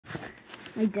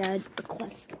my dad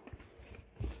requested.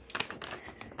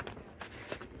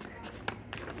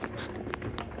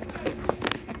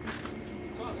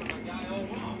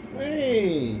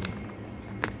 Hey!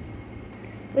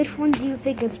 Which one do you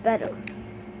think is better?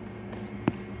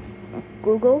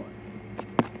 Google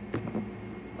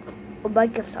or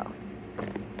Microsoft?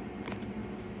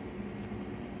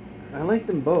 I like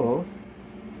them both.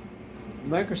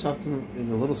 Microsoft is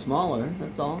a little smaller,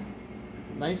 that's all.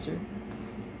 Nicer.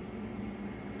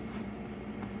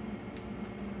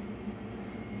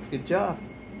 Good job.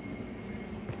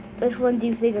 Which one do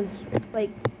you think is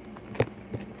like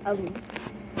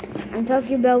I'm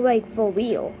talking about like for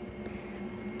real.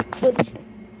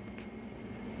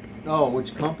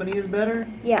 Which company is better?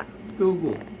 Yeah.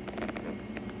 Google.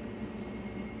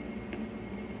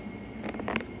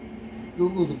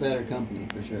 Google's a better company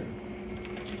for sure.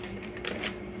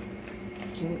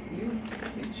 Can you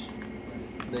reach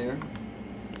there?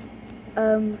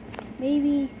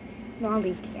 Maybe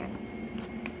Mommy can.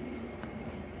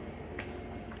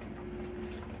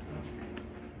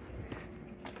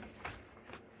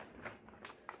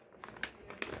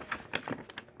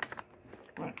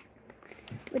 What?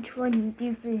 Which one do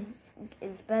you think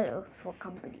is better for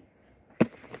company?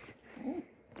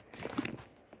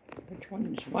 Which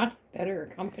one is what? Better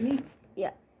company?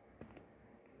 Yeah.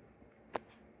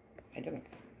 I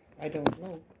don't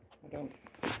know.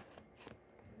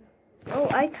 Oh,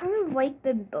 I kind of like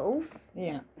them both.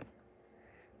 Yeah.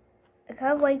 I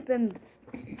kind of like them,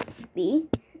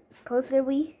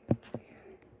 personally,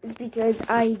 is because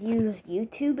I use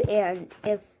YouTube, and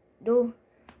if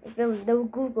there was no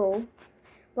Google,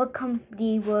 what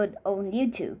company would own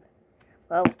YouTube?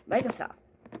 Well, Microsoft.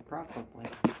 Probably.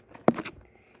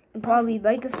 And probably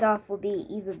Microsoft will be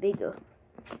even bigger.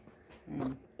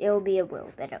 It'll be a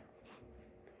little better.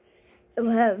 It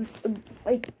will have,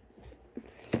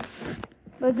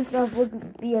 Microsoft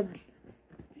would be a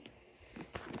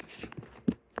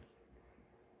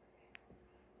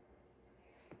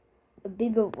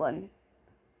bigger one.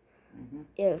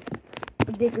 Yeah,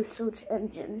 a bigger search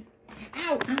engine.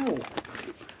 Ow, ow.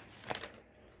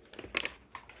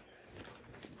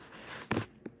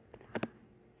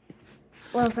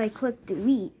 Well, if I click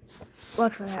delete,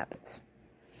 watch what happens.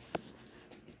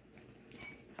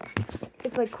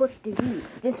 If I click delete,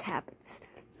 this happens.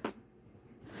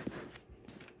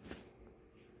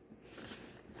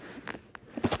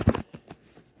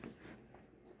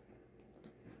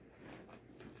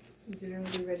 Dinner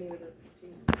will be ready in about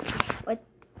 15. What?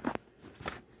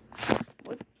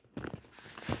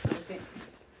 Okay.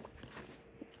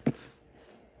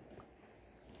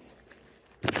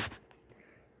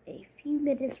 A few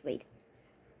minutes later.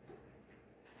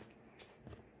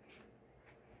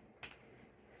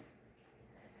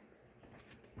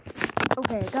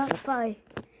 Okay, I got 5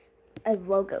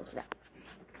 logos now.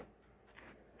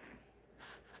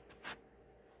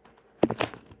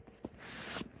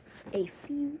 A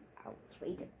few hours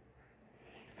later.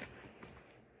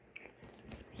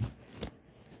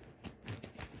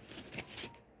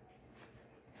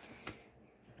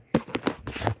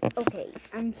 Okay,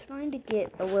 I'm starting to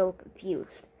get a little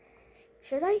confused.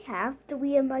 Should I have to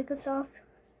be a Microsoft?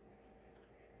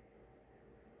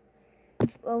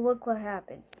 Well, look what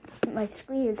happened. My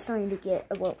screen is starting to get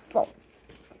a little full.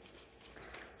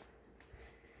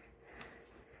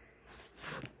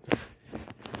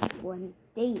 One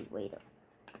day later.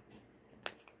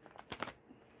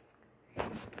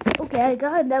 Okay, I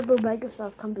got another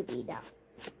Microsoft company now.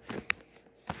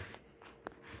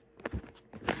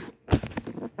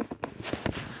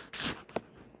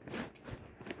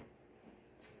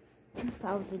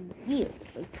 Thousand years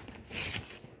later.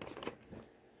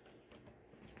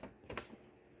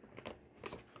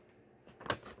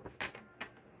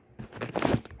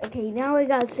 Okay, now I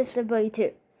got System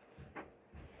 32.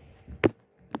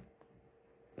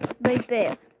 Right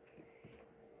there.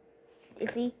 You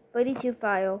see? 32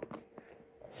 file.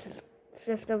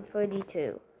 System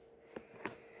 32.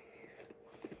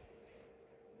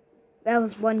 That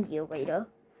was 1 year later.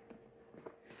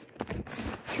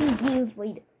 2 years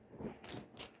later.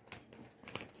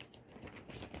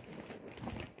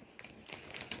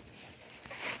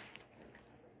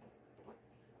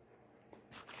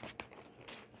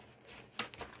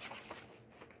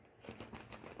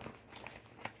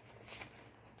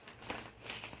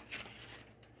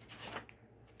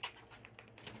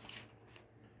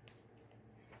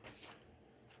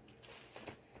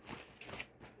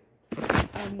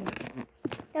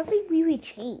 Nothing really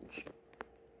changed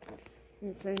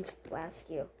since last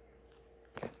year.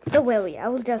 Don't worry, I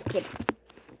was just kidding.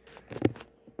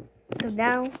 So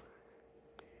now,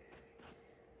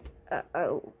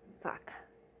 fuck.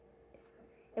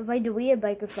 If I delete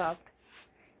Microsoft,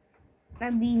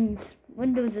 that means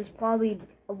Windows is probably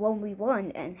a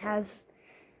 1v1 and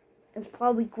is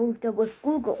probably grouped up with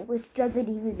Google, which doesn't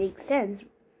even make sense.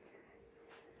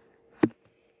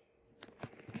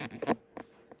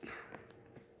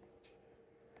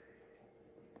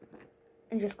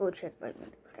 And just go check my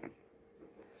Windows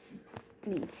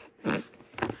 10.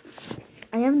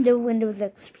 I have no Windows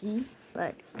XP,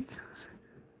 but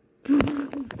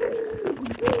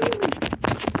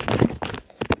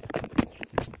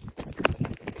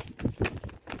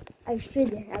I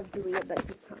should have deleted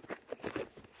Microsoft.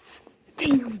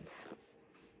 Damn!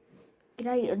 Can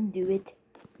I undo it?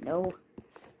 No.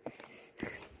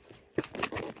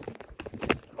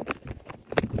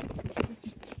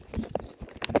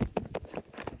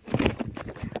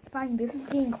 Fine, this is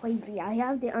getting crazy. I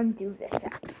have to undo this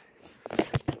app.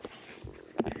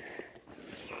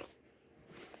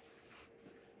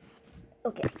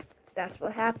 Okay, that's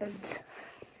what happens.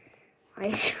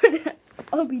 I should have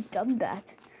already done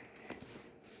that.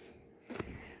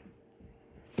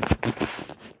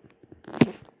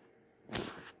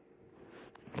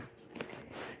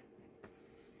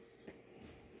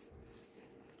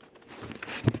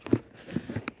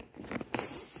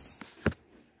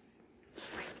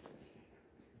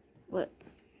 What?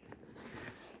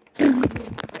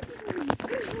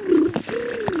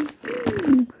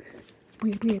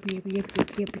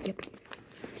 Yep.